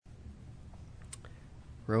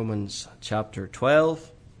Romans chapter 12.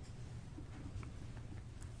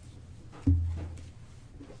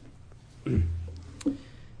 And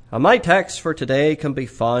my text for today can be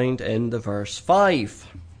found in the verse 5.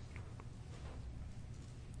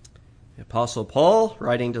 The Apostle Paul,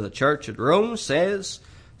 writing to the church at Rome, says,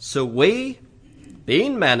 "So we,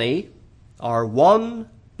 being many, are one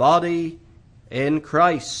body in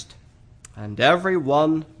Christ, and every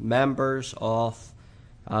one members of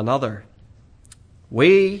another."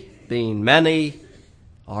 We, being many,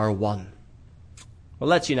 are one. Well,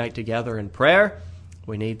 let's unite together in prayer.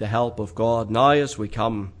 We need the help of God now as we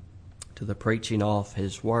come to the preaching of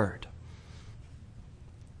His Word.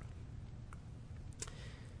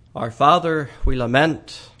 Our Father, we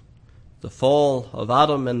lament the fall of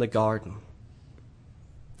Adam in the garden.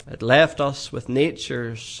 It left us with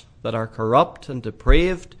natures that are corrupt and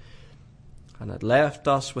depraved, and it left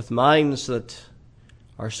us with minds that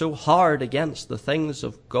are so hard against the things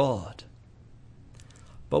of God.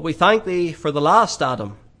 But we thank Thee for the last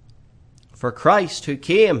Adam, for Christ who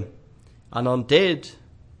came and undid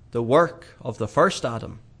the work of the first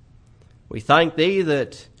Adam. We thank Thee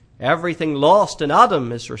that everything lost in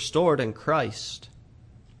Adam is restored in Christ.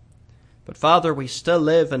 But Father, we still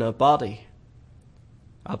live in a body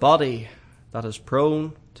that is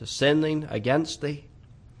prone to sinning against Thee,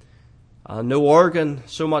 and no organ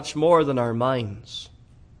so much more than our minds.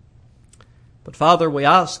 But Father, we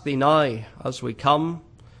ask Thee now, as we come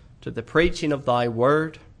to the preaching of Thy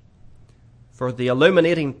Word, for the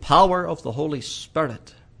illuminating power of the Holy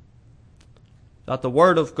Spirit, that the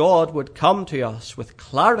Word of God would come to us with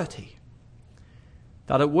clarity,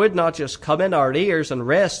 that it would not just come in our ears and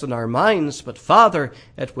rest in our minds, but Father,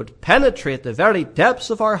 it would penetrate the very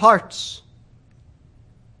depths of our hearts.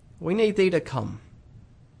 We need Thee to come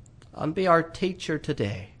and be our teacher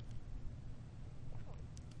today.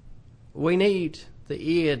 We need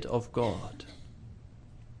the aid of God.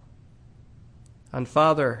 And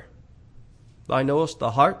Father, Thou knowest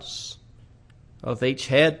the hearts of each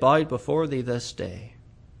head bowed before Thee this day.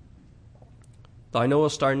 Thou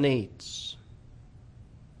knowest our needs.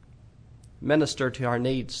 Minister to our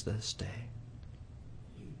needs this day.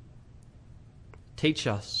 Teach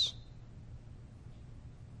us,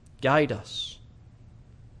 guide us,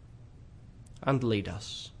 and lead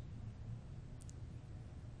us.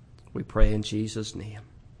 We pray in Jesus' name.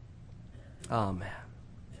 Amen.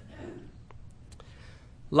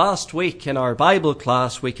 Last week in our Bible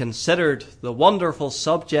class, we considered the wonderful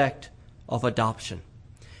subject of adoption.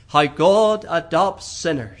 How God adopts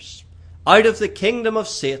sinners out of the kingdom of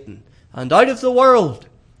Satan and out of the world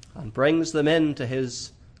and brings them into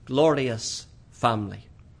His glorious family.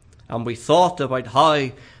 And we thought about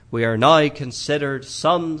how we are now considered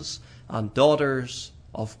sons and daughters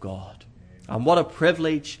of God. And what a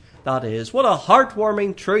privilege that is. What a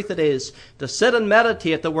heartwarming truth it is to sit and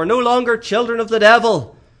meditate that we're no longer children of the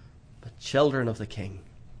devil, but children of the King.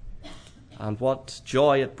 And what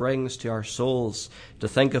joy it brings to our souls to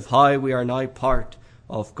think of how we are now part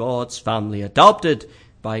of God's family, adopted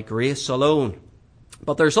by grace alone.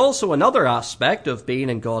 But there's also another aspect of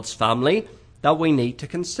being in God's family that we need to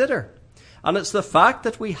consider. And it's the fact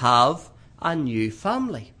that we have a new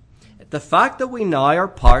family. The fact that we now are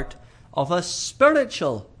part of a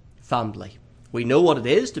spiritual family. We know what it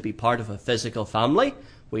is to be part of a physical family.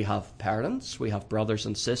 We have parents, we have brothers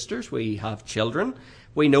and sisters, we have children.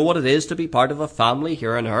 We know what it is to be part of a family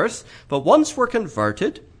here on earth. But once we're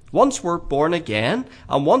converted, once we're born again,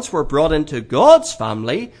 and once we're brought into God's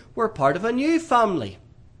family, we're part of a new family.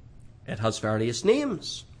 It has various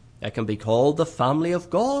names. It can be called the family of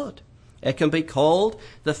God. It can be called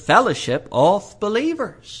the fellowship of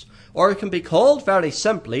believers. Or it can be called very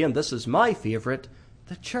simply, and this is my favourite,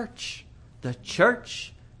 the church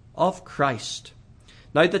of Christ.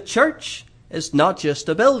 Now, the church is not just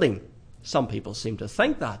a building. Some people seem to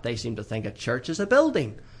think that. They seem to think a church is a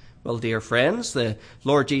building. Well, dear friends, the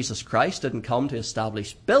Lord Jesus Christ didn't come to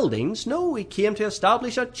establish buildings. No, He came to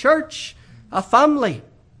establish a church, a family.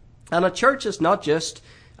 And a church is not just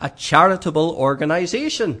a charitable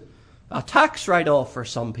organisation, a tax write-off for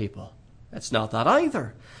some people. It's not that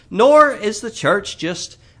either. Nor is the church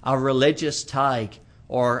just a religious tag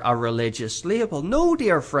or a religious label. No,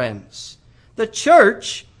 dear friends. The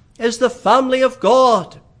church is the family of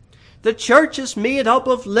God. The church is made up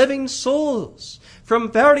of living souls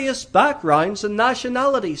from various backgrounds and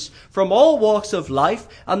nationalities, from all walks of life,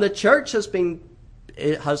 and the church has been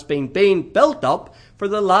being built up for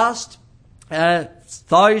the last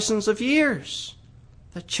thousands of years.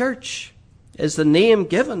 The church is the name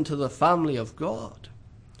given to the family of God.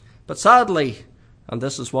 But sadly, and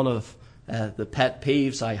this is one of the pet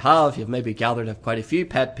peeves I have. You've maybe gathered up quite a few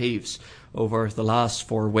pet peeves over the last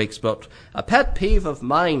 4 weeks. But a pet peeve of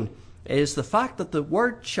mine is the fact that the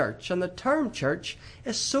word church and the term church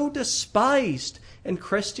is so despised in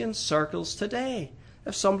Christian circles today.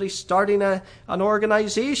 If somebody's starting an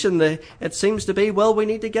organisation, it seems to be, well, we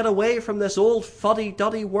need to get away from this old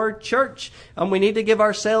fuddy-duddy word church, and we need to give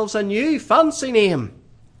ourselves a new fancy name.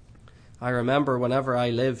 I remember whenever I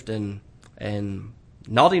lived in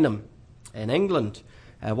Nottingham, in England,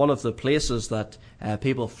 one of the places that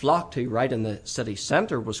people flocked to right in the city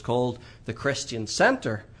centre was called the Christian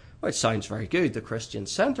Centre. Well, it sounds very good, the Christian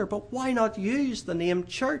Centre, but why not use the name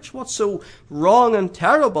church? What's so wrong and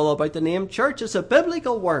terrible about the name church? It's a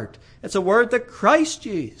biblical word. It's a word that Christ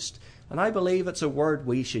used. And I believe it's a word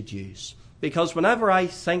we should use. Because whenever I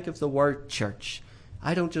think of the word church,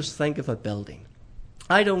 I don't just think of a building.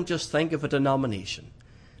 I don't just think of a denomination.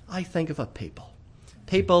 I think of a people.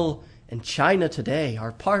 People in China today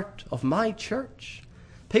are part of my church.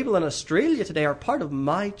 People in Australia today are part of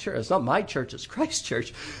my church. It's not my church, it's Christ's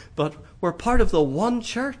church. But we're part of the one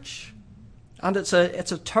church. And it's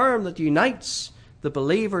a term that unites the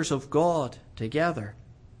believers of God together.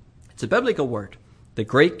 It's a biblical word. The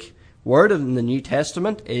Greek word in the New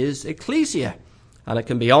Testament is ecclesia. And it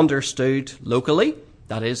can be understood locally.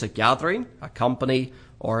 That is a gathering, a company,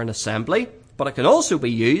 or an assembly. But it can also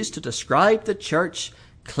be used to describe the church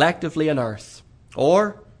collectively on earth.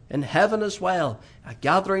 Or in heaven as well. A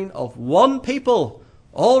gathering of one people,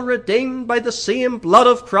 all redeemed by the same blood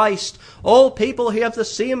of Christ, all people who have the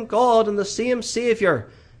same God and the same Saviour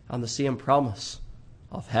and the same promise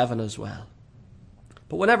of heaven as well.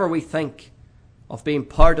 But whenever we think of being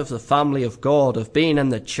part of the family of God, of being in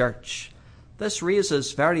the church, this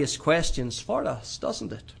raises various questions for us,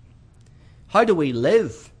 doesn't it? How do we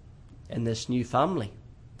live in this new family?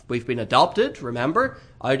 We've been adopted, remember,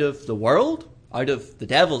 out of the world, out of the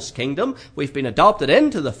devil's kingdom. We've been adopted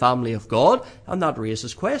into the family of God, and that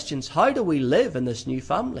raises questions. How do we live in this new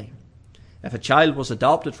family? If a child was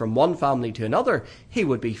adopted from one family to another, he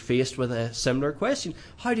would be faced with a similar question.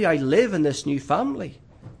 How do I live in this new family?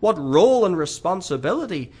 What role and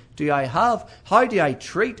responsibility do I have? How do I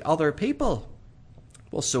treat other people?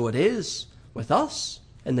 Well, so it is with us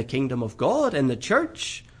in the kingdom of God, in the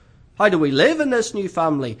church. How do we live in this new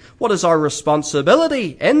family? What is our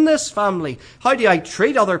responsibility in this family? How do I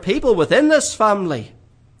treat other people within this family?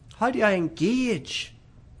 How do I engage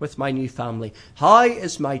with my new family? How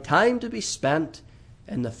is my time to be spent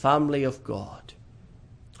in the family of God?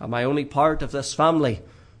 Am I only part of this family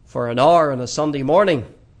for an hour on a Sunday morning?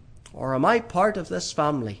 Or am I part of this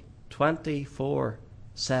family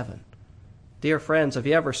 24/7? Dear friends, have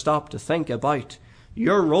you ever stopped to think about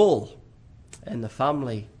your role in the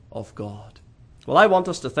family of God? Well, I want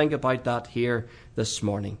us to think about that here this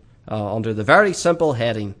morning under the very simple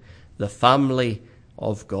heading, the family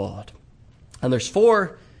of God. And there's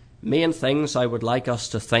 4 main things I would like us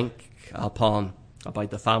to think upon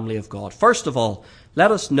about the family of God. First of all,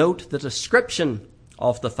 let us note the description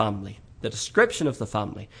of the family. The description of the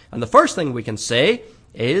family. And the first thing we can say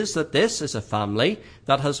is that this is a family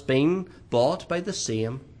that has been bought by the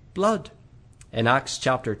same blood. In Acts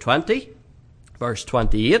chapter 20, verse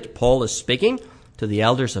 28, Paul is speaking to the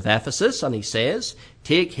elders of Ephesus, and he says,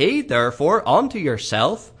 "Take heed, therefore, unto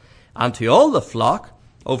yourself and to all the flock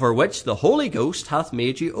over which the Holy Ghost hath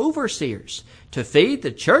made you overseers, to feed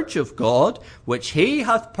the church of God, which he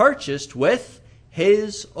hath purchased with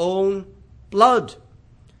his own blood."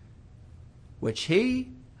 Which he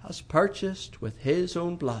has purchased with his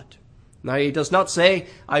own blood. Now, he does not say,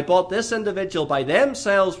 I bought this individual by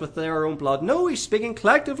themselves with their own blood. No, he's speaking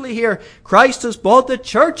collectively here. Christ has bought the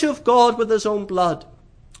church of God with his own blood.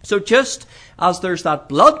 So just as there's that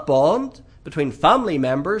blood bond between family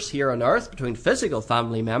members here on earth, between physical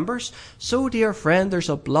family members, so, dear friend, there's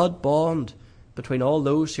a blood bond between all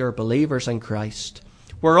those who are believers in Christ.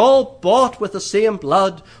 We're all bought with the same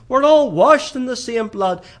blood. We're all washed in the same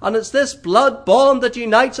blood. And it's this blood bond that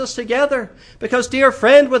unites us together. Because, dear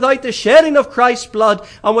friend, without the shedding of Christ's blood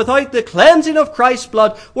and without the cleansing of Christ's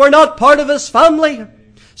blood, we're not part of his family.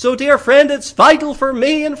 So, dear friend, it's vital for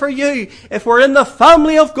me and for you. If we're in the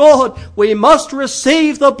family of God, we must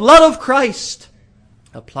receive the blood of Christ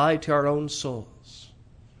applied to our own souls.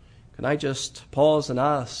 Can I just pause and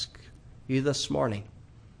ask you this morning,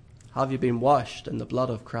 have you been washed in the blood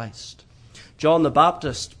of Christ? John the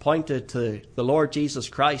Baptist pointed to the Lord Jesus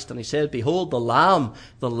Christ and he said, "Behold the Lamb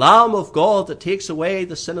of God that takes away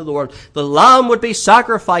the sin of the world." The Lamb would be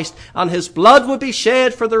sacrificed and his blood would be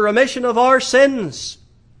shed for the remission of our sins.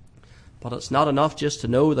 But it's not enough just to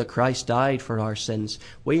know that Christ died for our sins.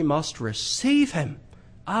 We must receive him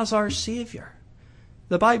as our Saviour.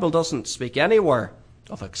 The Bible doesn't speak anywhere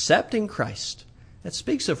of accepting Christ. It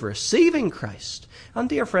speaks of receiving Christ. And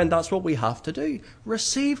dear friend, that's what we have to do.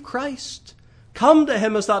 Receive Christ. Come to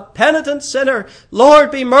him as that penitent sinner. Lord,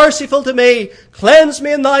 be merciful to me. Cleanse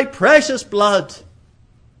me in thy precious blood.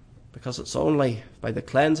 Because it's only by the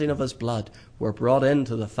cleansing of his blood we're brought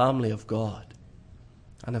into the family of God.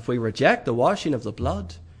 And if we reject the washing of the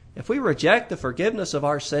blood, if we reject the forgiveness of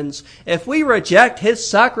our sins, if we reject his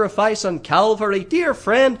sacrifice on Calvary, dear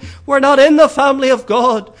friend, we're not in the family of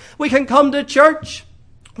God. We can come to church.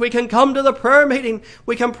 We can come to the prayer meeting.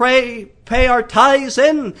 We can pay our tithes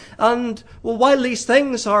in. And while these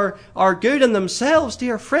things are good in themselves,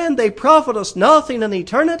 dear friend, they profit us nothing in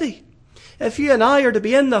eternity. If you and I are to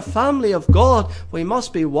be in the family of God, we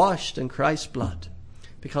must be washed in Christ's blood.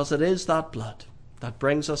 Because it is that blood that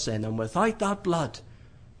brings us in. And without that blood,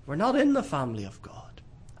 we're not in the family of God.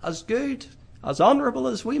 As good, as honourable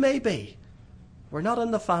as we may be, we're not in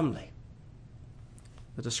the family.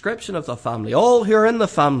 The description of the family, all who are in the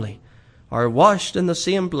family are washed in the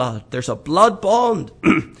same blood. There's a blood bond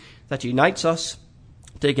that unites us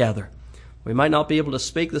together. We might not be able to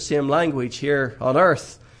speak the same language here on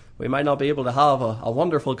earth. We might not be able to have a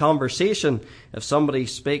wonderful conversation if somebody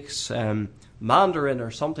speaks Mandarin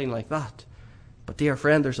or something like that. But dear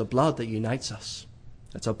friend, there's a blood that unites us.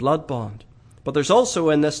 It's a blood bond. But there's also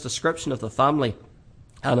in this description of the family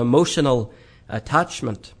an emotional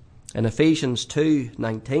attachment. In Ephesians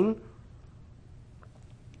 2:19,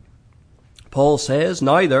 Paul says,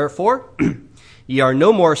 "Now therefore, ye are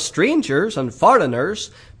no more strangers and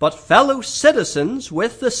foreigners, but fellow citizens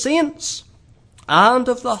with the saints, and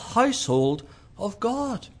of the household of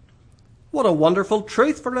God." What a wonderful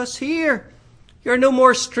truth for us here. You're no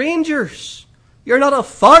more strangers. You're not a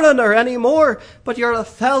foreigner anymore, but you're a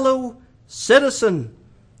fellow citizen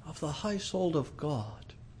of the household of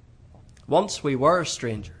God. Once we were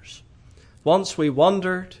strangers. Once we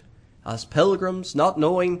wandered as pilgrims, not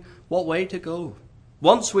knowing what way to go.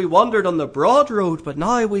 Once we wandered on the broad road, but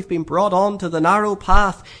now we've been brought on to the narrow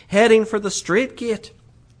path, heading for the straight gate.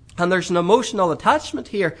 And there's an emotional attachment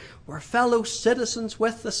here. We're fellow citizens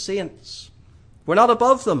with the saints. We're not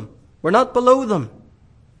above them. We're not below them.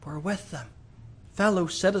 We're with them. Fellow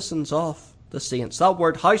citizens of the saints. That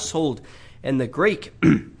word household in the Greek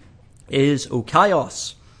is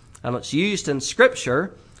okaios. And it's used in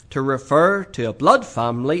Scripture to refer to a blood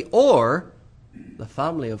family or the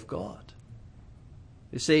family of God.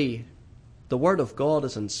 You see, the Word of God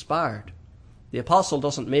is inspired. The apostle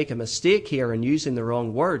doesn't make a mistake here in using the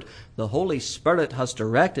wrong word. The Holy Spirit has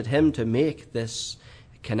directed him to make this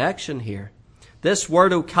connection here. This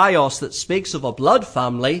word okaios that speaks of a blood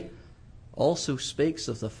family also speaks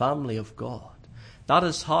of the family of God. That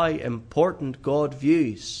is how important God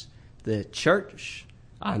views the church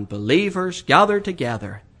and believers gathered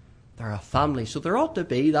together. They're a family, so there ought to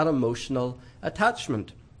be that emotional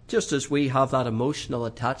attachment. Just as we have that emotional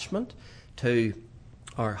attachment to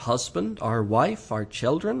our husband, our wife, our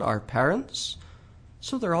children, our parents,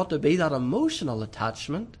 so there ought to be that emotional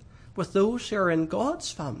attachment with those who are in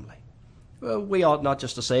God's family. We ought not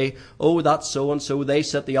just to say, oh, that's so-and-so, they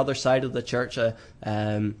sit the other side of the church,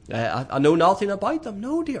 I know nothing about them.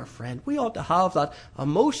 No, dear friend, we ought to have that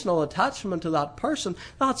emotional attachment to that person.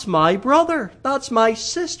 That's my brother, that's my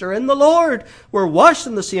sister in the Lord. We're washed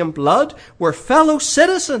in the same blood, we're fellow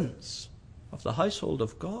citizens of the household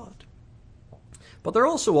of God. But there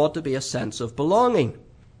also ought to be a sense of belonging.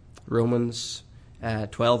 Romans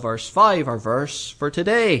 12 verse 5, our verse for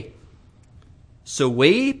today. So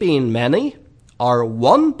we, being many, are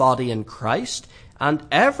one body in Christ, and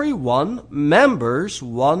every one members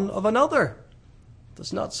one of another. It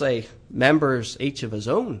does not say members each of his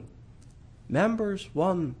own. Members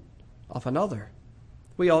one of another.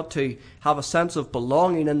 We ought to have a sense of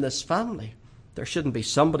belonging in this family. There shouldn't be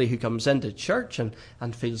somebody who comes into church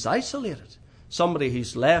and feels isolated. Somebody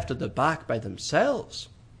who's left at the back by themselves.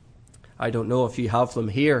 I don't know if you have them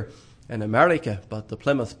here in America, but the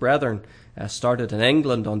Plymouth Brethren started in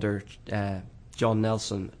England under John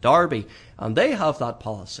Nelson Darby, and they have that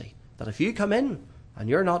policy that if you come in and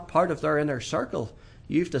you're not part of their inner circle,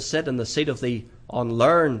 you have to sit in the seat of the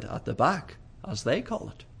unlearned at the back, as they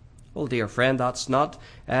call it. Well, dear friend, that's not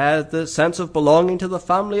the sense of belonging to the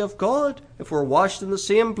family of God. If we're washed in the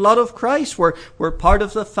same blood of Christ, we're part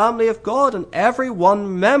of the family of God, and every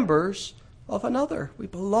one members of another. We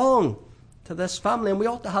belong to this family, and we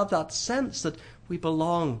ought to have that sense that we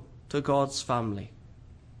belong to God's family.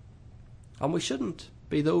 And we shouldn't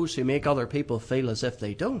be those who make other people feel as if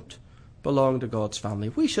they don't belong to God's family.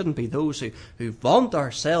 We shouldn't be those who vaunt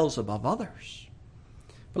ourselves above others.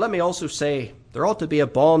 But let me also say There ought to be a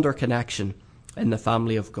bond or connection in the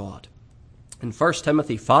family of God. In 1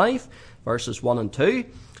 Timothy 5, verses 1 and 2,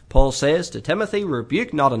 Paul says to Timothy,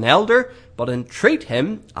 "Rebuke not an elder, but entreat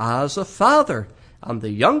him as a father, and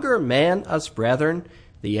the younger men as brethren,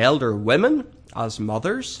 the elder women as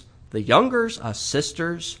mothers, the youngers as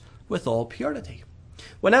sisters, with all purity."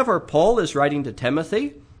 Whenever Paul is writing to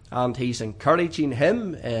Timothy, and he's encouraging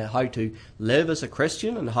him how to live as a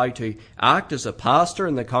Christian and how to act as a pastor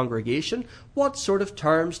in the congregation, what sort of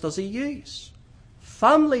terms does he use?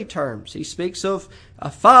 Family terms. He speaks of a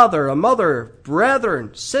father, a mother,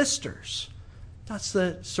 brethren, sisters. That's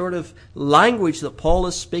the sort of language that Paul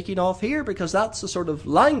is speaking of here, because that's the sort of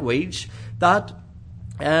language that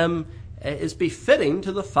is befitting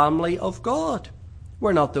to the family of God.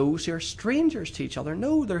 We're not those who are strangers to each other.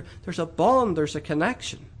 No, there's a bond, there's a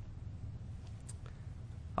connection.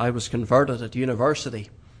 I was converted at university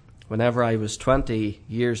whenever I was 20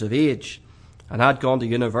 years of age, and I'd gone to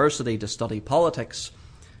university to study politics,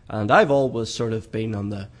 and I've always sort of been on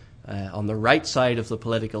the right side of the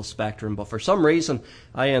political spectrum, but for some reason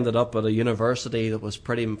I ended up at a university that was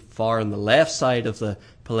pretty far on the left side of the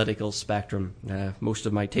political spectrum. Most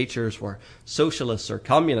of my teachers were socialists or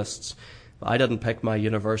communists. I didn't pick my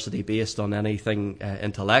university based on anything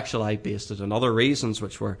intellectual. I based it on other reasons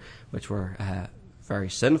which were very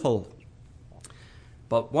sinful.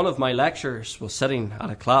 But one of my lecturers was sitting at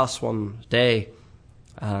a class one day,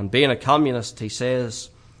 and being a communist, he says,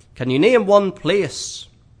 "Can you name one place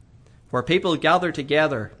where people gather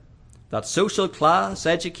together that social class,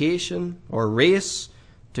 education, or race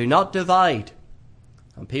do not divide?"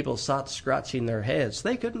 And people sat scratching their heads.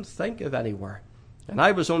 They couldn't think of anywhere. And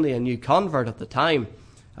I was only a new convert at the time,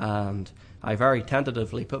 and I very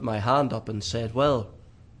tentatively put my hand up and said, "Well,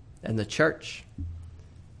 in the church."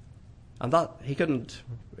 And that he couldn't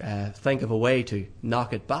think of a way to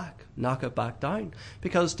knock it back down.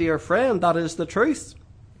 Because, dear friend, that is the truth.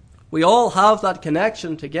 We all have that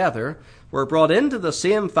connection together. We're brought into the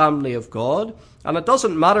same family of God, and it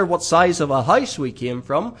doesn't matter what size of a house we came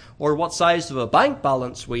from, or what size of a bank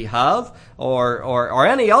balance we have, or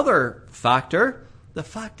any other factor. The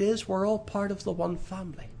fact is, we're all part of the one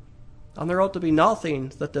family. And there ought to be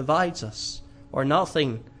nothing that divides us, or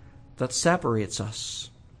nothing that separates us.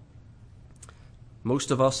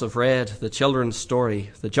 Most of us have read the children's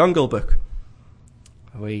story, The Jungle Book.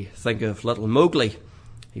 We think of little Mowgli.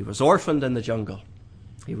 He was orphaned in the jungle.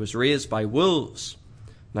 He was raised by wolves.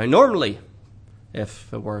 Now, normally,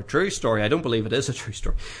 if it were a true story, I don't believe it is a true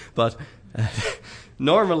story, but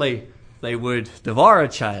normally they would devour a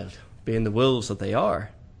child, being the wolves that they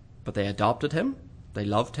are. But they adopted him, they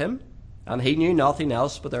loved him, and he knew nothing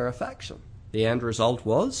else but their affection. The end result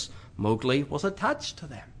was Mowgli was attached to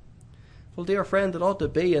them. Well, dear friend, it ought to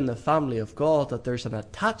be in the family of God that there's an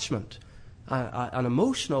attachment, an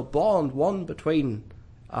emotional bond, one between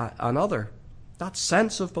another. That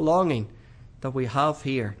sense of belonging that we have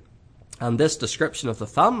here. And this description of the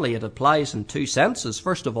family, it applies in two senses.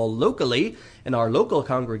 First of all, locally, in our local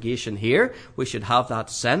congregation here, we should have that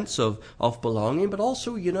sense of belonging, but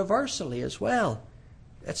also universally as well.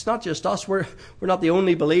 It's not just us. We're not the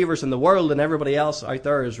only believers in the world and everybody else out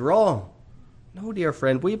there is wrong. No, dear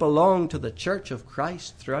friend, we belong to the Church of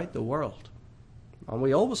Christ throughout the world. And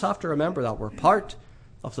we always have to remember that we're part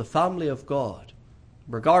of the family of God,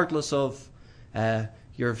 regardless of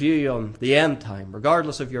your view on the end time,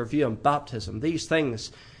 regardless of your view on baptism. These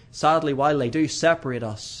things, sadly, while they do separate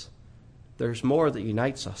us, there's more that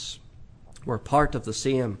unites us. We're part of the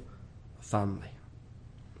same family.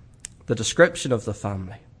 The description of the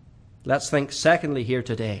family. Let's think secondly here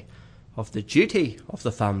today of the duty of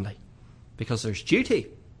the family. Because there's duty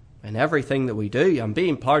in everything that we do. And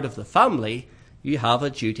being part of the family, you have a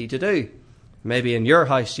duty to do. Maybe in your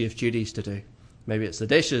house you have duties to do. Maybe it's the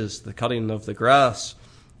dishes, the cutting of the grass,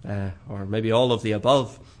 or maybe all of the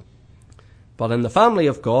above. But in the family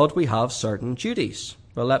of God, we have certain duties.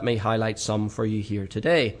 Well, let me highlight some for you here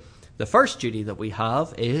today. The first duty that we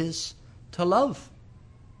have is to love.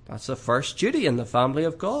 That's the first duty in the family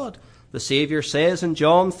of God. The Saviour says in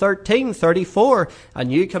John 13:34, "A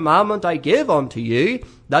new commandment I give unto you,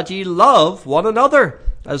 that ye love one another,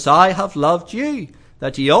 as I have loved you,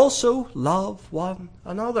 that ye also love one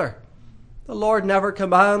another." The Lord never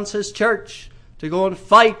commands his church to go and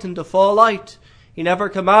fight and to fall out. He never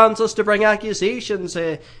commands us to bring accusations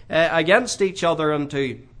against each other and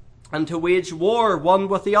to wage war one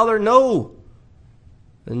with the other. No.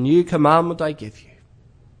 The new commandment I give you,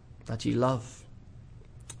 that ye love.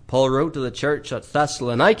 Paul wrote to the church at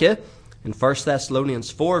Thessalonica in 1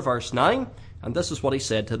 Thessalonians 4 verse 9, and this is what he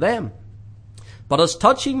said to them. "But as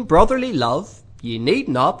touching brotherly love, ye need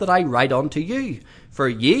not that I write unto you, for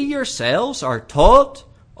ye yourselves are taught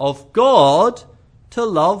of God to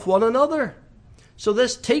love one another. So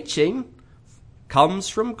this teaching comes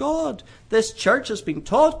from God. This church has been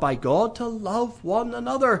taught by God to love one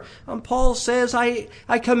another. And Paul says, I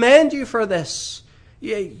commend you for this.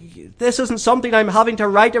 This isn't something I'm having to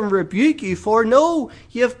write and rebuke you for. No,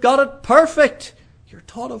 you've got it perfect. You're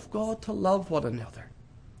taught of God to love one another.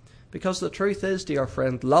 Because the truth is, dear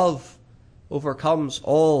friend, love overcomes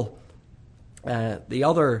all the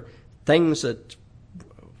other things that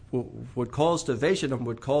would cause division and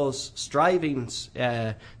would cause strivings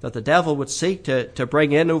that the devil would seek to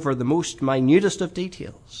bring in over the most minutest of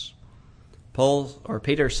details.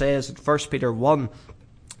 Peter says in 1 Peter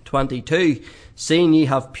 1:22, seeing ye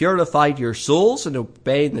have purified your souls in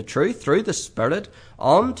obeying the truth through the Spirit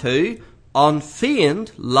unto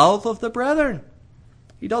unfeigned love of the brethren.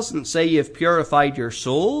 He doesn't say you've purified your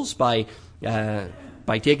souls by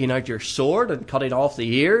taking out your sword and cutting off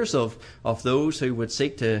the ears of those who would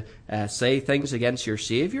seek to say things against your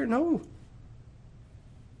Saviour. No.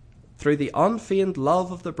 Through the unfeigned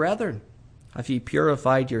love of the brethren have ye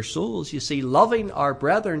purified your souls. You see, loving our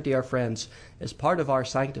brethren, dear friends, is part of our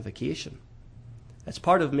sanctification. It's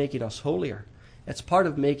part of making us holier. It's part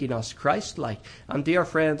of making us Christ-like. And dear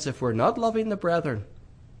friends, if we're not loving the brethren,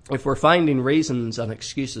 if we're finding reasons and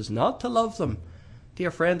excuses not to love them,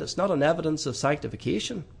 dear friend, it's not an evidence of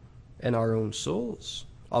sanctification in our own souls.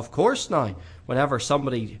 Of course now, whenever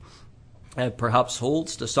somebody perhaps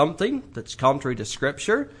holds to something that's contrary to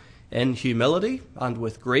Scripture, in humility and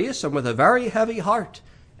with grace and with a very heavy heart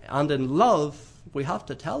and in love, we have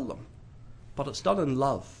to tell them. But it's done in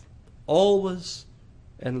love. Always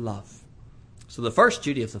in love. So the first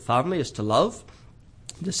duty of the family is to love.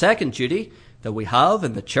 The second duty that we have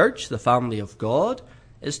in the church, the family of God,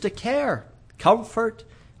 is to care, comfort,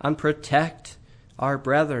 and protect our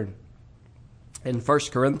brethren. In 1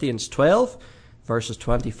 Corinthians 12, verses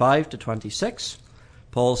 25 to 26,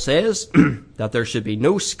 Paul says that there should be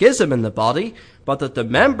no schism in the body, but that the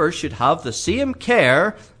members should have the same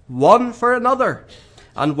care one for another.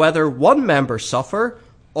 And whether one member suffer,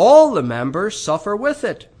 all the members suffer with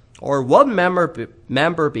it. Or one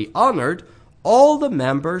member be honoured, all the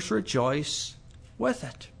members rejoice with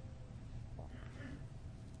it.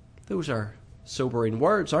 Those are sobering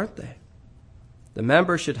words, aren't they? The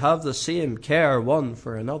members should have the same care one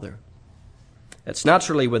for another. It's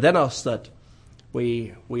naturally within us that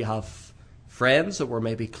we have friends that we're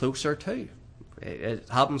maybe closer to. It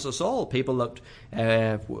happens to us all. People that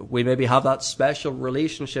we maybe have that special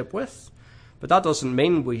relationship with. But that doesn't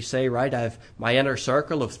mean we say, right, I have my inner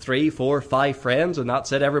circle of 3, 4, 5 friends and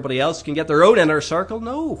that's it. Everybody else can get their own inner circle.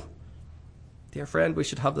 No. Dear friend, we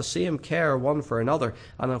should have the same care one for another.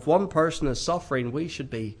 And if one person is suffering, we should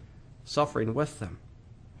be suffering with them.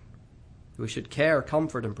 We should care,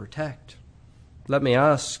 comfort, and protect. Let me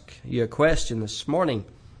ask you a question this morning.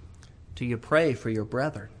 Do you pray for your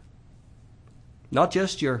brethren? Not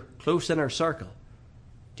just your close inner circle.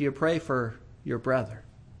 Do you pray for your brethren?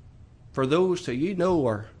 For those who you know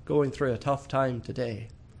are going through a tough time today.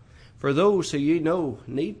 For those who you know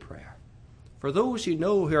need prayer. For those you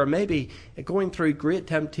know who are maybe going through great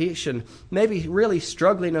temptation, maybe really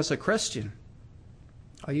struggling as a Christian.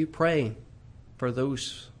 Are you praying for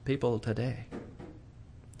those people today?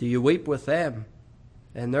 Do you weep with them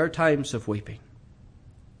in their times of weeping?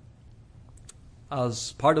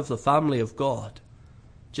 As part of the family of God,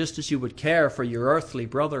 just as you would care for your earthly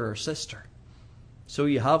brother or sister, so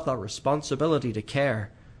you have that responsibility to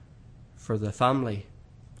care for the family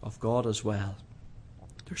of God as well.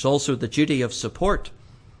 There's also the duty of support.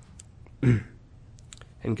 In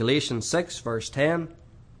Galatians 6, verse 10,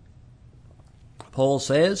 Paul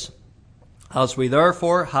says, as we have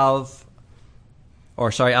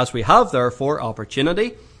therefore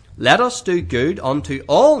opportunity, let us do good unto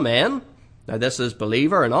all men. Now this is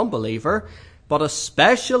believer and unbeliever, but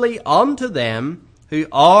especially unto them who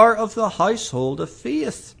are of the household of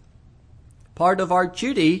faith. Part of our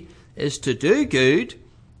duty is to do good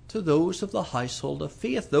to those of the household of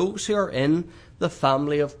faith, those who are in the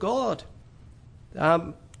family of God.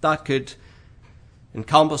 That could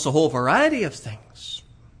encompass a whole variety of things.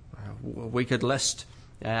 We could list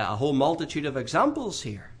a whole multitude of examples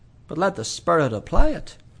here, but let the Spirit apply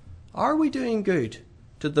it. Are we doing good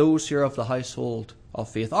to those who are of the household of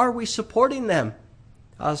faith? Are we supporting them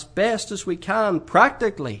as best as we can,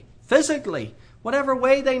 practically, physically, whatever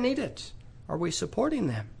way they need it? Are we supporting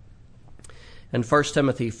them? In 1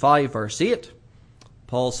 Timothy 5, verse 8,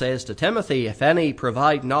 Paul says to Timothy, if any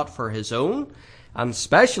provide not for his own, and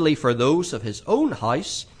especially for those of his own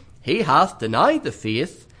house, he hath denied the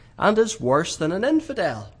faith, and is worse than an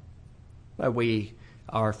infidel. Now, we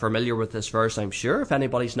are familiar with this verse, I'm sure. If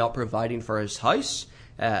anybody's not providing for his house,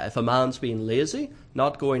 if a man's being lazy,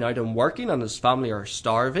 not going out and working, and his family are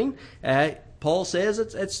starving, Paul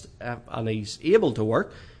says and he's able to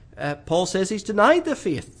work, Paul says he's denied the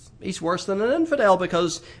faith. He's worse than an infidel,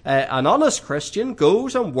 because an honest Christian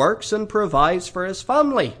goes and works and provides for his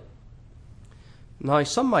family. Now,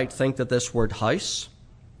 some might think that this word house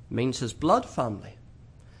means his blood family.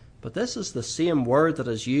 But this is the same word that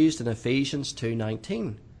is used in Ephesians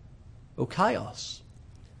 2:19, okaios,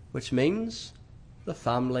 which means the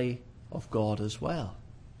family of God as well.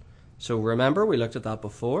 So remember, we looked at that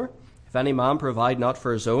before. If any man provide not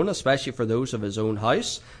for his own, especially for those of his own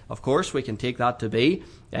house, of course we can take that to be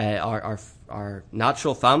our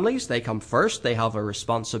natural families. They come first. They have a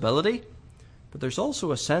responsibility. But there's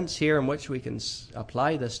also a sense here in which we can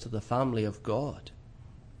apply this to the family of God.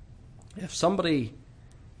 If somebody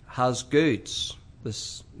has goods,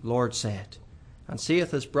 this Lord said, and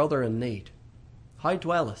seeth his brother in need, how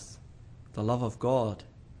dwelleth the love of God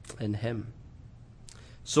in him?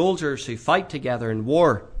 Soldiers who fight together in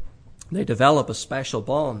war, they develop a special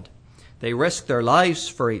bond. They risk their lives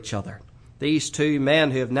for each other. These two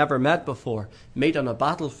men who have never met before meet on a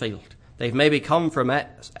battlefield. They've maybe come from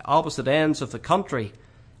opposite ends of the country,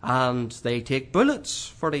 and they take bullets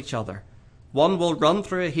for each other. One will run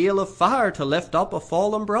through a hail of fire to lift up a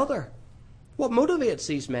fallen brother. What motivates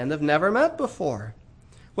these men? They've never met before.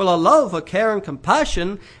 Well, a love, a care and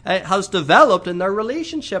compassion has developed in their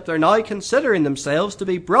relationship. They're now considering themselves to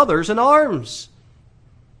be brothers in arms.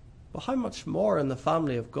 But how much more in the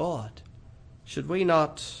family of God? Should we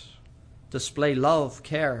not display love,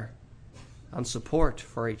 care, and support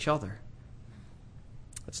for each other?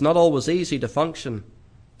 It's not always easy to function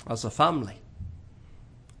as a family.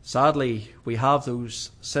 Sadly, we have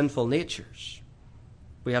those sinful natures.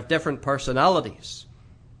 We have different personalities,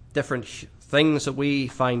 different things that we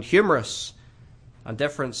find humorous, and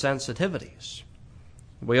different sensitivities.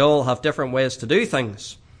 We all have different ways to do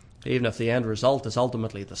things, even if the end result is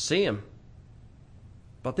ultimately the same.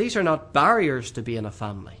 But these are not barriers to being a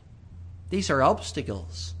family. These are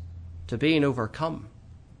obstacles to being overcome.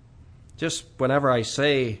 Just whenever I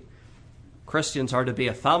say Christians are to be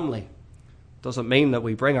a family, doesn't mean that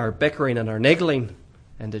we bring our bickering and our niggling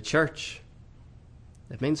into church.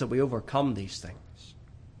 It means that we overcome these things.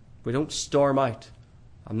 We don't storm out.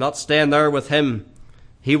 I'm not staying there with him.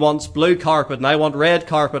 He wants blue carpet and I want red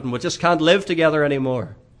carpet and we just can't live together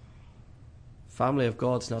anymore. Family of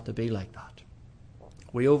God's not to be like that.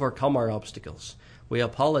 We overcome our obstacles. We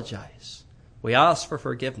apologize. We ask for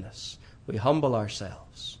forgiveness. We humble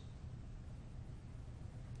ourselves.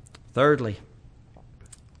 Thirdly,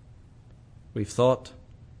 we've thought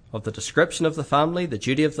of the description of the family, the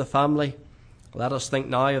duty of the family. Let us think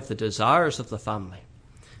now of the desires of the family.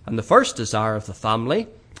 And the first desire of the family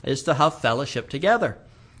is to have fellowship together.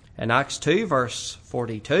 In Acts 2, verse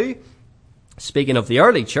 42, speaking of the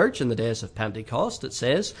early church in the days of Pentecost, it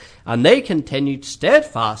says, "And they continued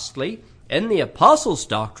steadfastly in the apostles'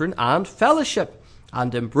 doctrine and fellowship,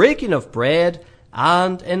 and in breaking of bread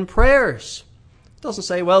and in prayers." It doesn't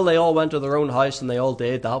say, well, they all went to their own house and they all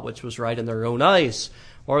did that which was right in their own eyes.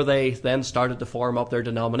 Or they then started to form up their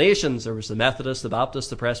denominations. There was the Methodists, the Baptists,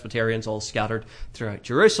 the Presbyterians all scattered throughout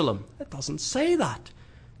Jerusalem. It doesn't say that.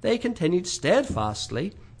 They continued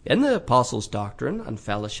steadfastly in the apostles' doctrine and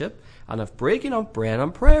fellowship and of breaking of bread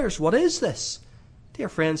and prayers. What is this? Dear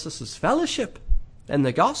friends, this is fellowship in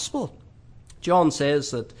the gospel. John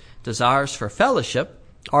says that desires for fellowship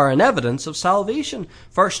are an evidence of salvation.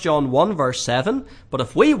 1 John 1 verse 7, "But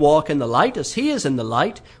if we walk in the light as he is in the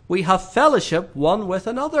light, we have fellowship one with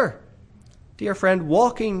another." Dear friend,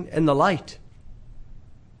 walking in the light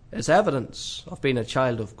is evidence of being a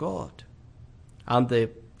child of God. And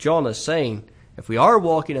John is saying, if we are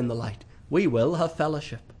walking in the light, we will have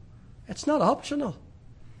fellowship. It's not optional.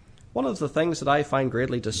 One of the things that I find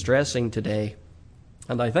greatly distressing today,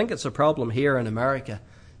 and I think it's a problem here in America,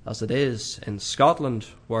 as it is in Scotland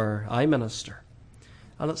where I minister.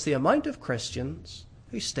 And it's the amount of Christians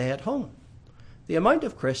who stay at home. The amount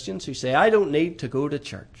of Christians who say, I don't need to go to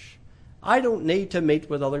church. I don't need to meet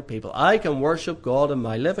with other people. I can worship God in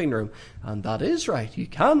my living room. And that is right. You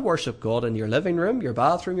can worship God in your living room, your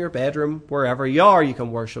bathroom, your bedroom, wherever you are, you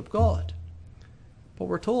can worship God. But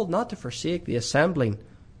we're told not to forsake the assembling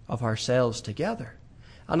of ourselves together.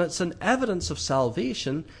 And it's an evidence of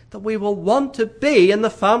salvation that we will want to be in the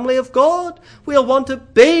family of God. We'll want to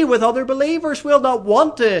be with other believers. We'll not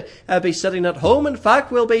want to be sitting at home. In fact,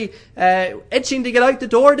 we'll be itching to get out the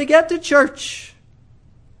door to get to church.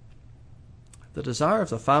 The desire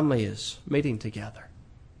of the family is meeting together.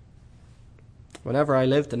 Whenever I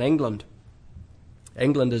lived in England,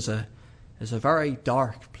 England is a very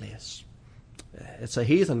dark place. It's a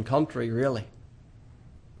heathen country, really.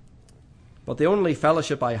 But the only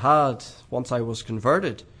fellowship I had once I was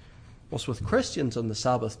converted was with Christians on the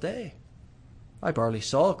Sabbath day. I barely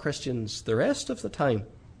saw Christians the rest of the time.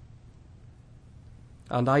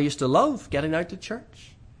 And I used to love getting out to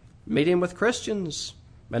church, meeting with Christians.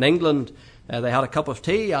 In England, they had a cup of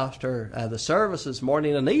tea after the services,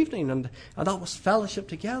 morning and evening, and that was fellowship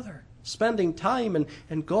together, spending time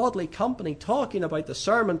in godly company, talking about the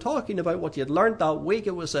sermon, talking about what you had learned that week.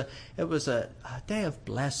 It was a day of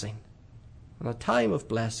blessing, and a time of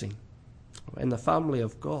blessing in the family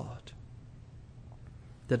of God.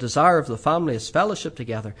 The desire of the family is fellowship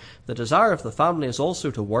together. The desire of the family is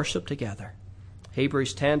also to worship together.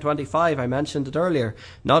 Hebrews 10:25, I mentioned it earlier,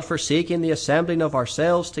 not forsaking the assembling of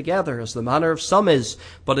ourselves together, as the manner of some is,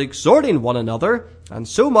 but exhorting one another, and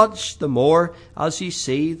so much the more as ye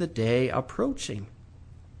see the day approaching.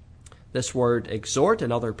 This word exhort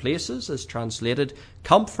in other places is translated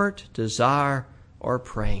comfort, desire, or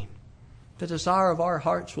praying. The desire of our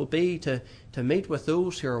hearts will be to meet with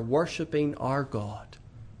those who are worshipping our God.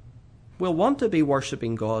 We'll want to be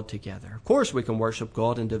worshipping God together. Of course we can worship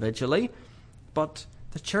God individually, but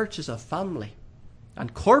the church is a family,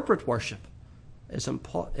 and corporate worship is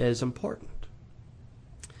important.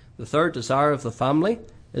 The third desire of the family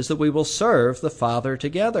is that we will serve the Father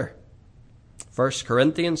together. 1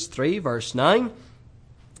 Corinthians 3 verse 9,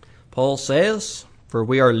 Paul says, "For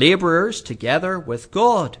we are labourers together with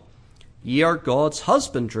God. Ye are God's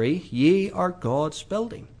husbandry, ye are God's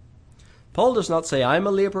building." Paul does not say, "I'm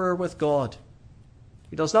a labourer with God."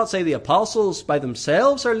 He does not say the apostles by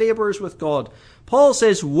themselves are labourers with God. Paul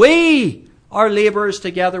says we are labourers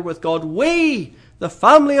together with God. We, the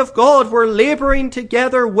family of God, we're labouring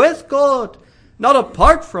together with God, not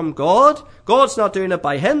apart from God. God's not doing it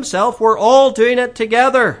by himself. We're all doing it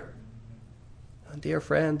together. And dear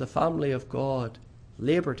friend, the family of God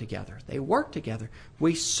labour together. They work together.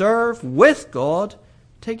 We serve with God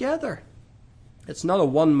together. It's not a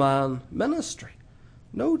one-man ministry.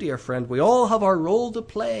 No, dear friend, we all have our role to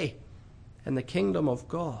play in the kingdom of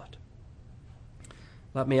God.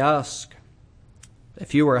 Let me ask,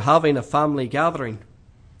 if you were having a family gathering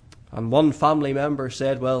and one family member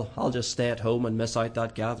said, "Well, I'll just stay at home and miss out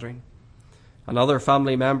that gathering." Another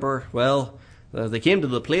family member, well, they came to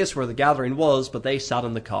the place where the gathering was, but they sat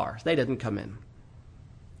in the car. They didn't come in.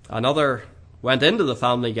 Another went into the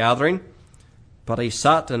family gathering, but he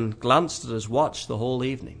sat and glanced at his watch the whole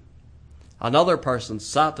evening. Another person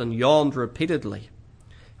sat and yawned repeatedly.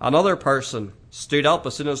 Another person stood up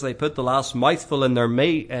as soon as they put the last mouthful in their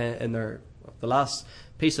the last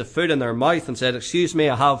piece of food in their mouth and said, "Excuse me,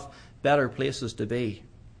 I have better places to be."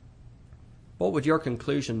 What would your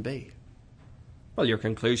conclusion be? Well, your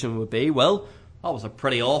conclusion would be, well, that was a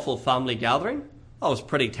pretty awful family gathering. That was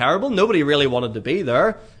pretty terrible. Nobody really wanted to be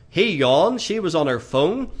there. He yawned. She was on her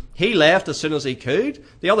phone. He left as soon as he could.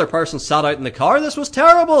 The other person sat out in the car. This was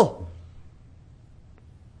terrible.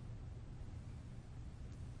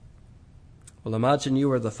 Well, imagine you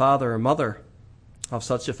were the father or mother of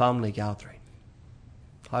such a family gathering.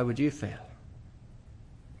 How would you feel?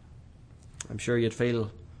 I'm sure you'd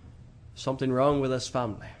feel something wrong with this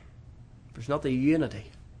family. There's not the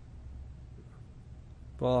unity.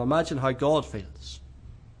 Well, imagine how God feels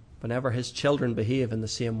whenever his children behave in the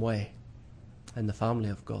same way in the family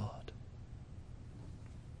of God.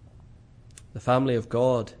 The family of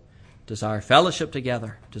God desire fellowship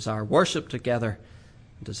together, desire worship together,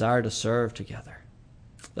 desire to serve together.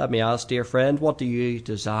 Let me ask, dear friend, what do you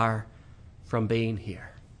desire from being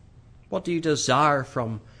here? What do you desire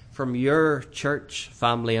from your church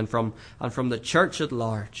family and from the church at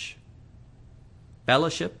large?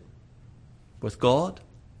 Fellowship with God,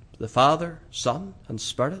 the Father, Son, and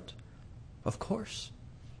Spirit? Of course.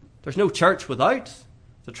 There's no church without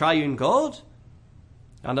the triune God.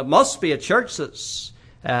 And it must be a church that's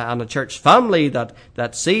and a church family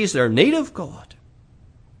that sees their need of God.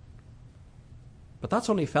 But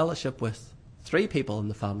that's only fellowship with 3 people in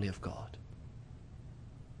the family of God.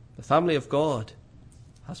 The family of God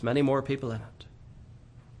has many more people in it.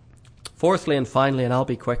 Fourthly and finally, and I'll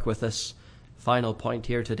be quick with this final point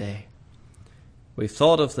here today, we've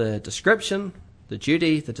thought of the description, the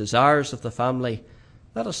duty, the desires of the family.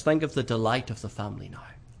 Let us think of the delight of the family now.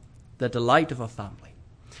 The delight of a family.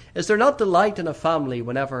 Is there not delight in a family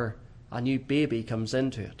whenever a new baby comes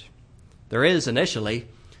into it? There is initially.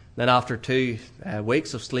 Then after 2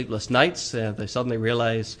 weeks of sleepless nights, they suddenly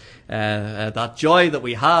realize that joy that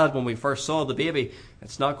we had when we first saw the baby,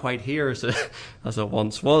 it's not quite here as it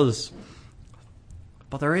once was.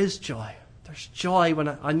 But there is joy. There's joy when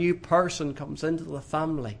a new person comes into the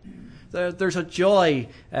family. There's a joy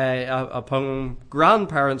upon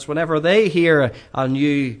grandparents whenever they hear a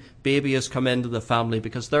new baby has come into the family,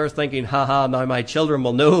 because they're thinking, now my children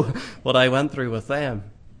will know what I went through with them.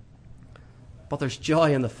 But there's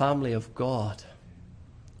joy in the family of God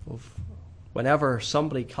whenever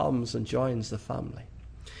somebody comes and joins the family.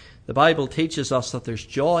 The Bible teaches us that there's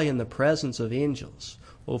joy in the presence of angels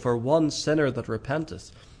over one sinner that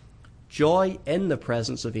repenteth. Joy in the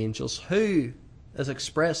presence of angels. Who is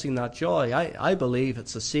expressing that joy? I believe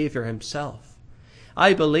it's the Saviour himself.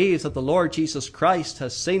 I believe that the Lord Jesus Christ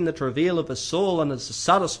has seen the travail of his soul and is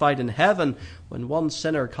satisfied in heaven when one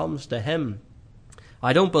sinner comes to him.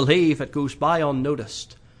 I don't believe it goes by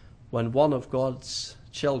unnoticed when one of God's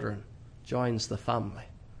children joins the family.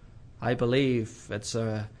 I believe it's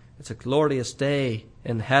a glorious day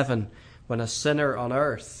in heaven when a sinner on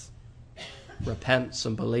earth repents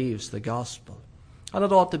and believes the gospel. And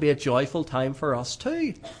it ought to be a joyful time for us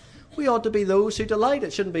too. We ought to be those who delight.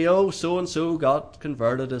 It shouldn't be, so-and-so got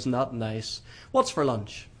converted, isn't that nice? What's for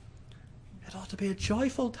lunch? It ought to be a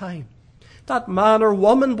joyful time. That man or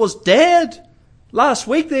woman was dead. Last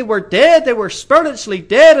week they were dead. They were spiritually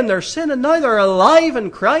dead in their sin, and now they're alive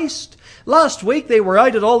in Christ. Last week they were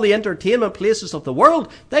out at all the entertainment places of the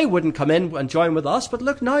world. They wouldn't come in and join with us, but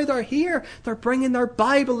look, now they're here. They're bringing their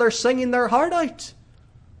Bible. They're singing their heart out.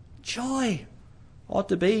 Joy ought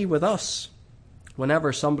to be with us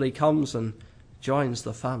whenever somebody comes and joins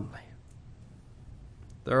the family.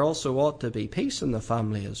 There also ought to be peace in the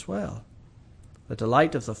family as well. The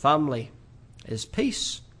delight of the family is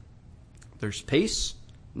peace. There's peace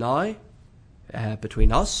now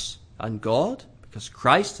between us and God, because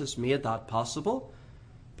Christ has made that possible.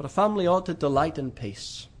 But a family ought to delight in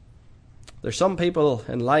peace. There's some people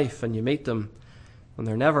in life, and you meet them, and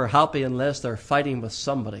they're never happy unless they're fighting with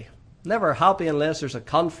somebody. Never happy unless there's a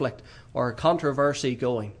conflict or a controversy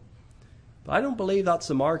going. But I don't believe that's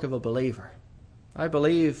the mark of a believer. I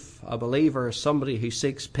believe a believer is somebody who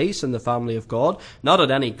seeks peace in the family of God, not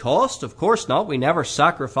at any cost. Of course not. We never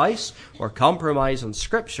sacrifice or compromise on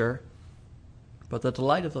Scripture. But the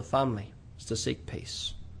delight of the family is to seek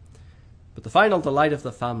peace. But the final delight of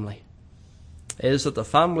the family is that the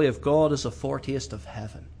family of God is a foretaste of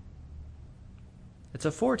heaven. It's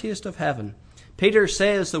a foretaste of heaven. Peter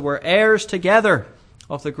says that we're heirs together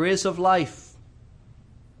of the grace of life.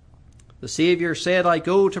 The Saviour said, I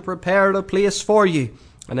go to prepare a place for you.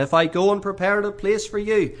 And if I go and prepare a place for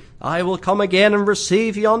you, I will come again and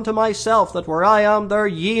receive you unto myself, that where I am, there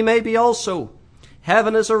ye may be also.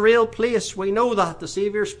 Heaven is a real place. We know that. The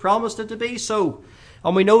Saviour's promised it to be so.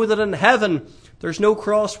 And we know that in heaven there's no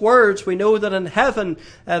cross words. We know that in heaven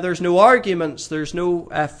there's no arguments. There's no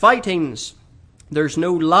fightings. There's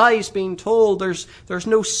no lies being told. There's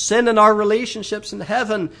no sin in our relationships in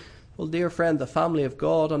heaven. Well, dear friend, the family of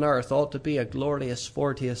God on earth ought to be a glorious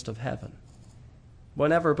foretaste of heaven.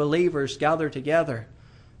 Whenever believers gather together,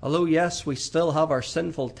 although yes, we still have our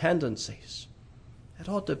sinful tendencies, it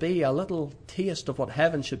ought to be a little taste of what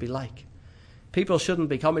heaven should be like. People shouldn't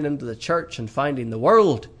be coming into the church and finding the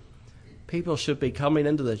world. People should be coming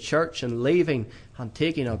into the church and leaving and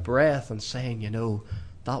taking a breath and saying,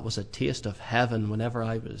 that was a taste of heaven whenever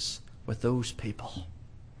I was with those people.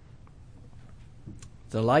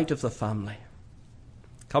 The light of the family.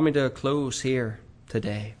 Coming to a close here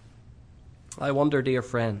today. I wonder, dear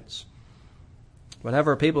friends,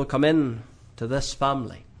 whenever people come in to this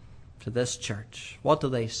family, to this church, what do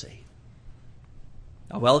they see?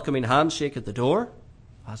 A welcoming handshake at the door.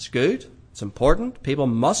 That's good. It's important. People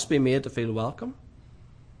must be made to feel welcome.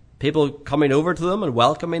 People coming over to them and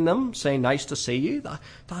welcoming them, saying, nice to see you.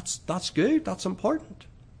 That's good. That's important.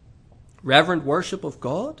 Reverent worship of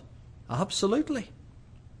God. Absolutely.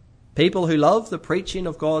 People who love the preaching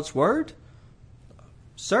of God's word.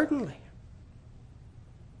 Certainly.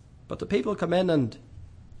 But do people come in and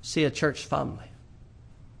see a church family?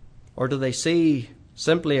 Or do they see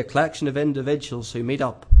simply a collection of individuals who meet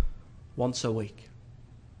up once a week?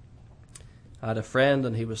 I had a friend,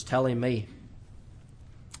 and he was telling me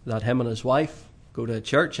that him and his wife go to a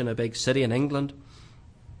church in a big city in England,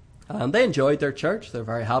 and they enjoyed their church. They're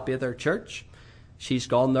very happy at their church. She's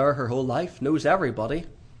gone there her whole life, knows everybody.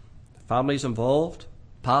 The family's involved.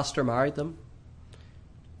 Pastor married them.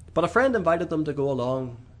 But a friend invited them to go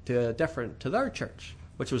along to their church,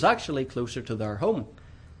 which was actually closer to their home.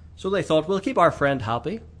 So they thought, we'll keep our friend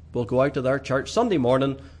happy. We'll go out to their church Sunday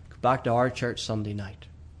morning, go back to our church Sunday night.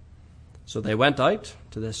 So they went out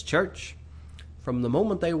to this church. From the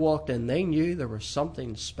moment they walked in, they knew there was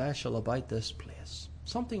something special about this place.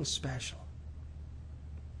 Something special.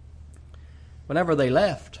 Whenever they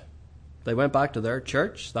left, They went back to their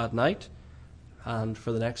church that night and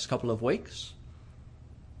for the next couple of weeks.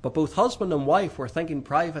 But both husband and wife were thinking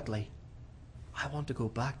privately, I want to go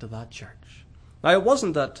back to that church. Now, it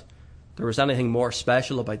wasn't that there was anything more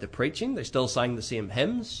special about the preaching. They still sang the same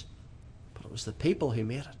hymns. But it was the people who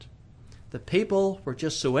made it. The people were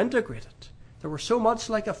just so integrated. They were so much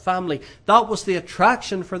like a family. That was the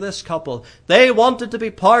attraction for this couple. They wanted to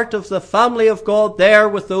be part of the family of God there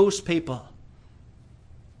with those people.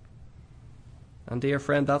 And dear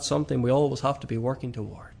friend, that's something we always have to be working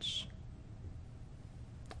towards.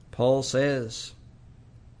 Paul says,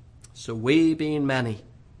 so we, being many,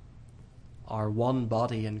 are one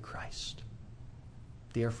body in Christ.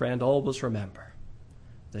 Dear friend, always remember,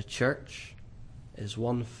 the church is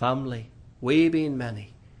one family. We, being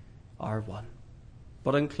many, are one.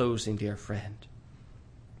 But in closing, dear friend,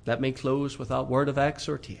 let me close with that word of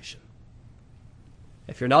exhortation.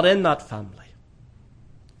 If you're not in that family,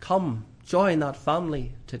 come join that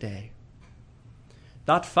family today.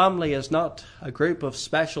 That family is not a group of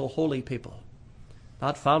special holy people.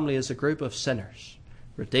 That family is a group of sinners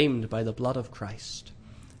redeemed by the blood of Christ.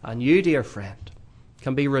 And you, dear friend,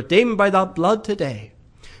 can be redeemed by that blood today.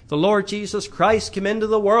 The Lord Jesus Christ came into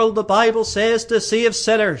the world, the Bible says, to save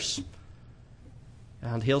sinners.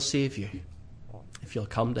 And he'll save you if you'll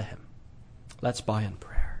come to him. Let's bow in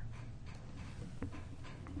prayer.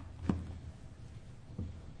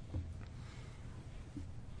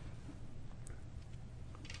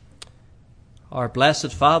 Our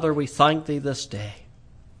blessed Father, we thank thee this day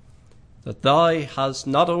that thou hast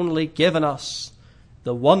not only given us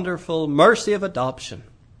the wonderful mercy of adoption,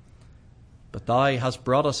 but thou hast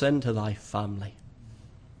brought us into thy family.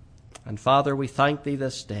 And Father, we thank thee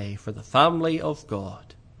this day for the family of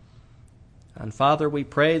God. And Father, we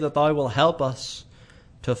pray that thou will help us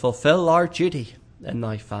to fulfill our duty in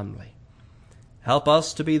thy family. Help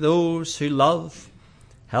us to be those who love.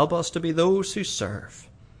 Help us to be those who serve.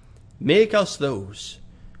 Make us those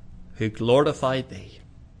who glorify thee.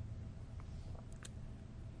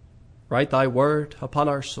 Write thy word upon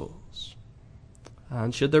our souls.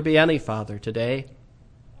 And should there be any, Father, today,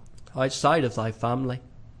 outside of thy family,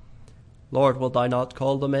 Lord, wilt thou not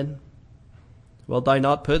call them in? Wilt thou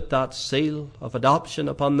not put that seal of adoption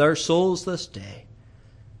upon their souls this day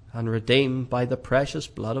and redeem by the precious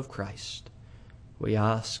blood of Christ? We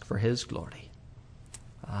ask for his glory.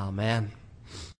 Amen.